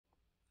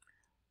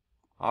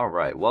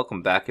Alright,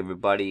 welcome back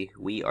everybody.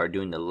 We are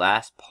doing the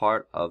last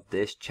part of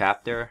this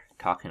chapter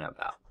talking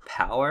about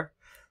power.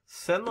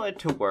 Similar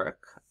to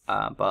work,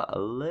 but a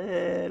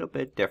little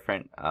bit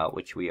different,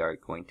 which we are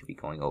going to be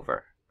going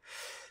over.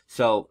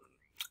 So,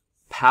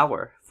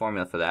 power,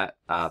 formula for that,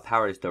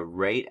 power is the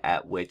rate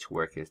at which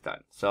work is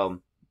done.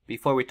 So,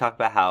 before we talk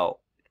about how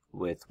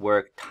with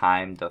work,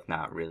 time does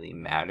not really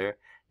matter.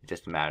 It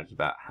just matters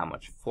about how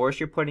much force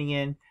you're putting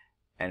in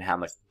and how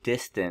much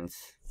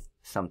distance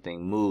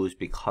something moves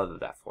because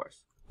of that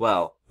force.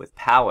 Well, with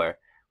power,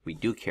 we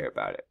do care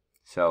about it.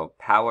 So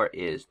power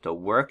is the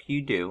work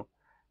you do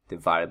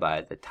divided by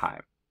the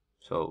time.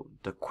 So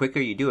the quicker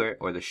you do it,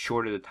 or the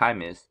shorter the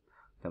time is,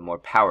 the more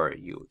power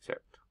you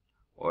exert.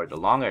 Or the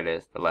longer it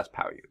is, the less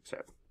power you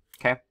exert.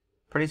 Okay?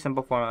 Pretty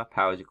simple formula.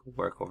 Power is equal to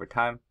work over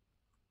time.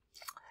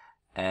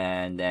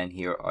 And then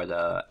here are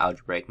the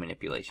algebraic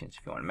manipulations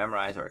if you want to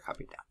memorize or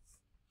copy it down.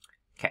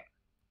 Okay.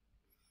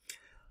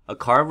 A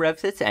car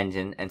revs its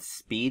engine and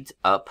speeds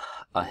up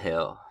a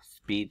hill,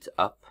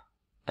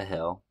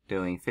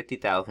 doing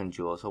 50,000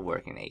 joules of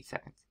work in 8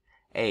 seconds.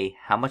 A,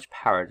 how much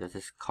power does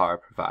this car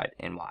provide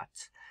in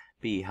watts?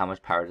 B, how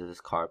much power does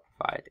this car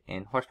provide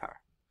in horsepower?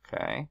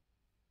 Okay.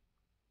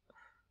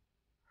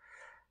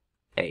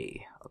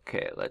 A,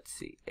 okay, let's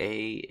see.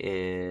 A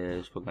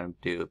is, we're going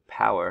to do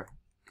power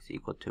is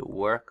equal to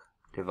work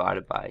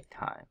divided by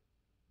time.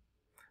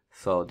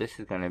 So this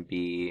is going to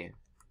be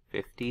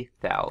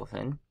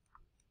 50,000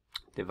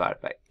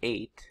 divided by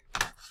 8,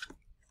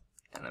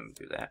 and let me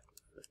do that,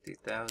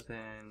 50,000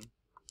 divided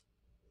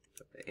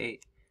by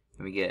 8,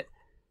 and we get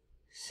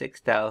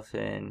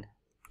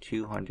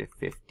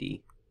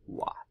 6,250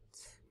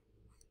 watts.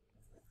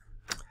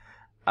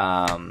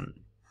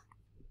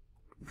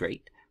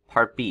 Great.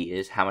 Part B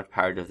is how much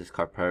power does this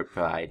car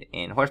provide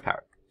in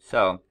horsepower?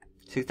 So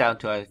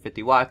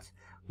 6,250 watts,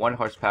 1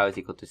 horsepower is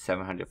equal to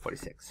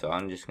 746. So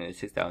I'm just going to do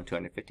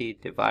 6,250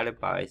 divided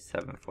by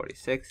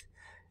 746,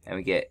 and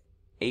we get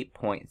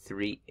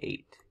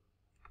 8.38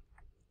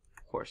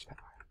 horsepower.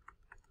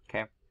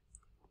 Okay,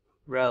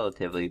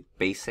 relatively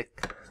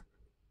basic.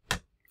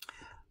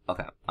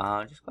 Okay,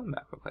 just going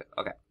back real quick.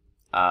 Okay,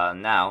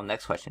 now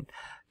next question.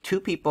 Two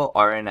people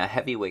are in a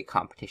heavyweight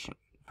competition.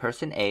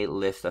 Person A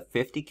lifts a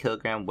 50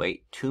 kilogram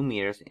weight 2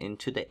 meters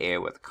into the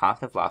air with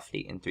constant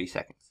velocity in 3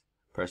 seconds.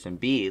 Person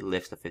B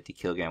lifts a 50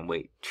 kilogram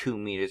weight 2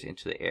 meters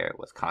into the air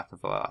with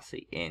constant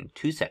velocity in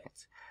 2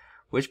 seconds.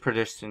 Which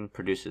person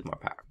produces more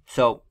power?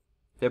 So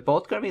they're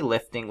both going to be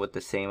lifting with the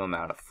same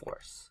amount of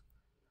force,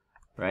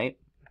 right?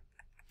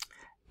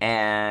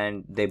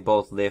 And they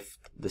both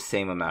lift the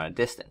same amount of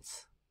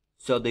distance.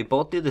 So they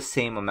both do the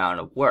same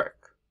amount of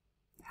work.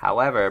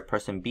 However,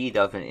 person B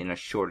does it in a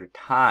shorter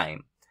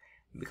time.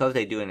 Because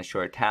they do it in a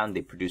shorter time,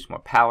 they produce more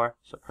power.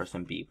 So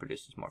person B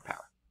produces more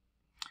power.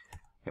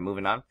 Okay,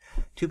 moving on.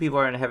 Two people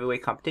are in a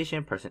heavyweight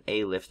competition. Person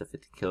A lifts a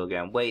 50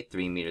 kilogram weight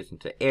 3 meters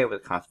into the air with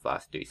a constant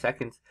velocity in 3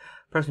 seconds.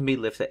 Person B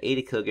lifts a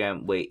 80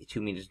 kilogram weight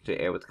 2 meters into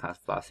the air with a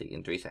constant velocity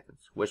in 3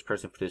 seconds. Which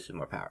person produces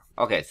more power?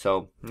 Okay,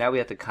 so now we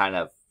have to kind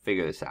of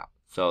figure this out.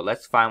 So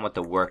let's find what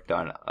the work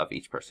done of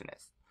each person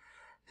is.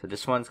 So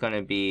this one's going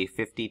to be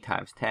 50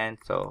 times 10.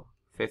 So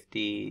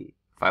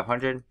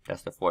 500.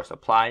 That's the force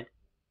applied.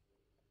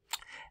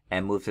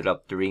 And moves it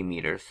up 3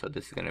 meters. So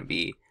this is going to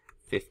be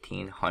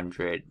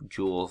 1,500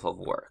 joules of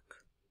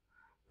work.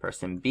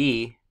 Person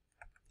B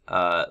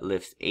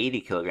lifts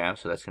 80 kilograms,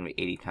 so that's going to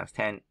be 80 times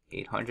 10,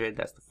 800.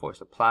 That's the force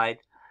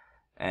applied,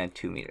 and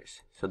 2 meters.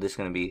 So this is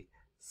going to be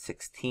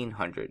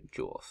 1,600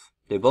 joules.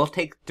 They both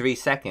take 3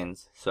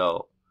 seconds,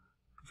 so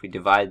if we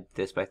divide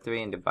this by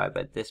 3 and divide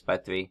by this by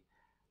 3,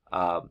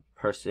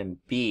 person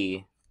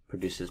B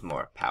produces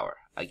more power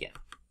again.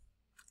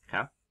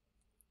 Okay?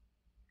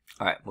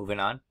 Alright, moving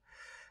on.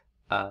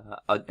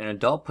 An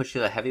adult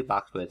pushes a heavy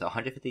box with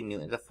 150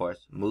 newtons of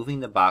force,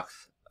 moving the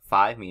box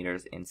 5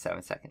 meters in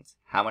 7 seconds.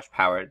 How much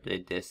power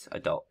did this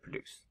adult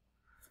produce?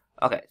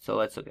 Okay, so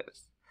let's look at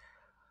this.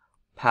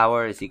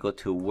 Power is equal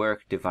to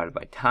work divided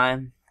by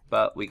time,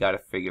 but we got to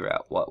figure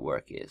out what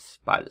work is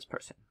by this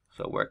person.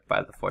 So work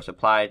by the force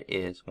applied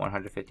is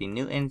 150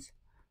 newtons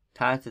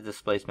times the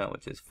displacement,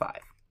 which is 5.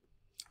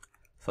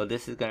 So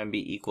this is going to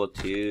be equal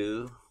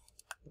to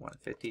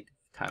 150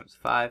 times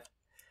 5.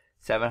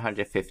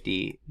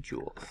 750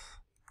 joules.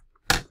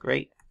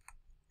 Great.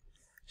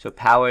 So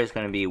power is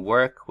going to be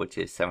work, which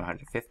is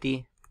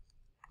 750,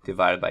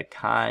 divided by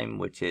time,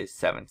 which is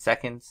 7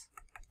 seconds.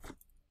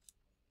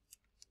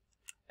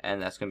 And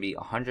that's going to be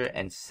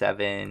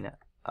 107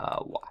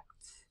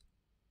 watts.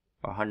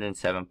 Or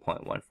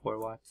 107.14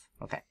 watts.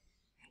 Okay.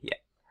 Yeah.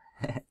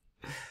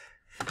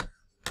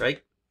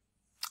 Great.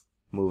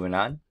 Moving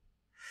on.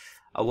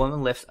 A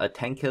woman lifts a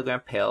 10 kilogram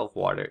pail of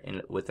water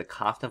with a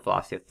constant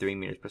velocity of 3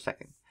 meters per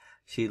second.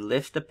 She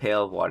lifts the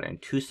pail of water in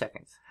 2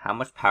 seconds. How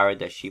much power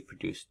does she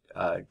produce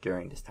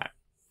during this time?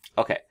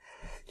 Okay,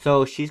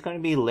 so she's going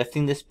to be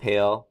lifting this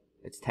pail.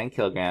 It's 10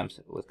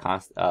 kilograms with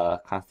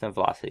constant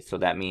velocity. So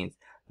that means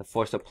the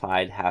force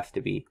applied has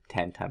to be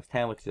 10 times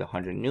 10, which is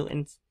 100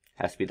 newtons.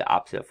 Has to be the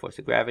opposite of force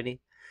of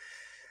gravity.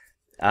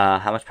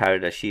 How much power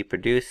does she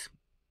produce?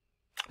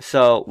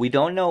 So we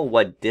don't know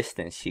what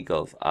distance she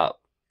goes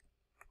up.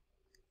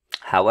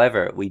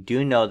 However, we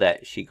do know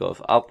that she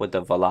goes up with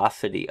a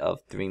velocity of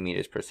 3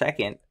 meters per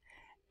second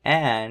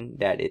and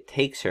that it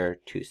takes her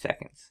 2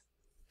 seconds.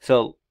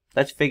 So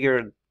let's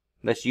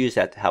use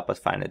that to help us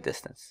find the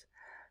distance.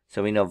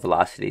 So we know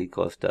velocity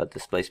equals the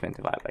displacement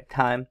divided by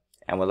time,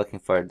 and we're looking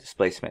for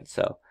displacement.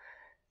 So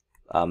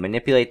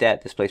manipulate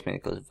that. Displacement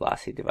equals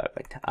velocity divided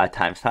by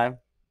times time.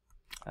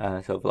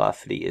 So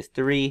velocity is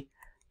 3,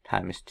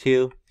 time is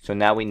 2. So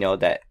now we know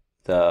that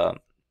the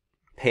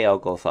pail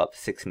goes up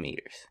 6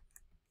 meters.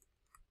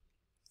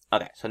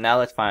 Okay, so now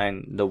let's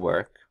find the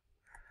work,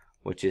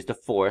 which is the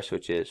force,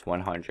 which is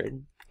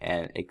 100,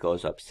 and it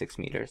goes up 6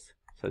 meters.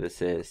 So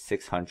this is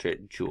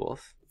 600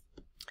 joules.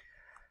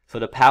 So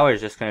the power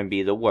is just going to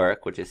be the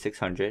work, which is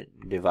 600,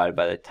 divided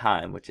by the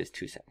time, which is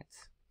 2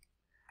 seconds.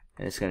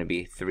 And it's going to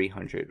be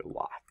 300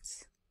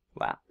 watts.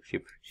 Wow,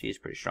 she's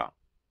pretty strong.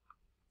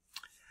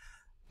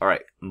 All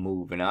right,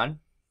 moving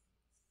on.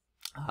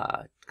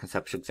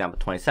 Conceptual example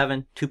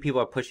 27. 2 people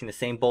are pushing the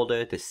same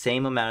boulder the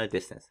same amount of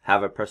distance.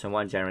 However, person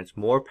 1 generates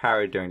more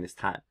power during this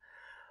time.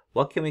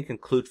 What can we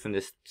conclude from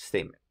this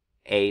statement?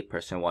 A,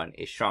 person 1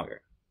 is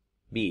stronger.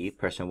 B,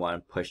 person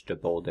 1 pushed the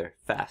boulder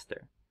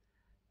faster.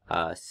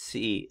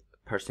 C,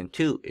 person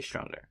 2 is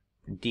stronger.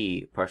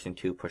 D, person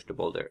 2 pushed the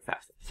boulder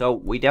faster. So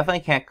we definitely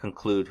can't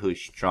conclude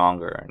who's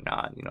stronger or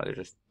not. You know, they're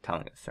just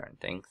telling us certain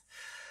things.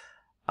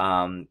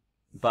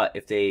 But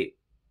if they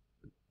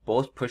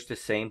both push the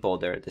same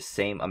boulder the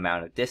same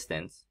amount of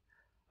distance,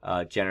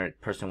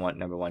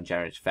 number one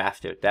generates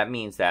faster. That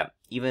means that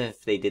even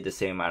if they did the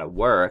same amount of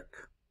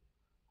work,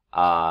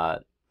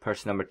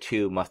 person number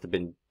 2 must have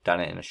done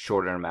it in a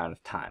shorter amount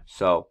of time.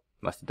 So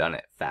must have done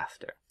it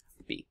faster.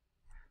 B.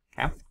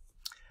 Okay.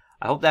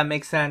 I hope that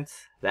makes sense.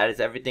 That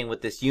is everything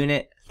with this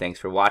unit. Thanks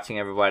for watching,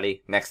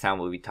 everybody. Next time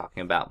we'll be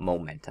talking about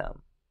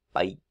momentum.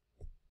 Bye.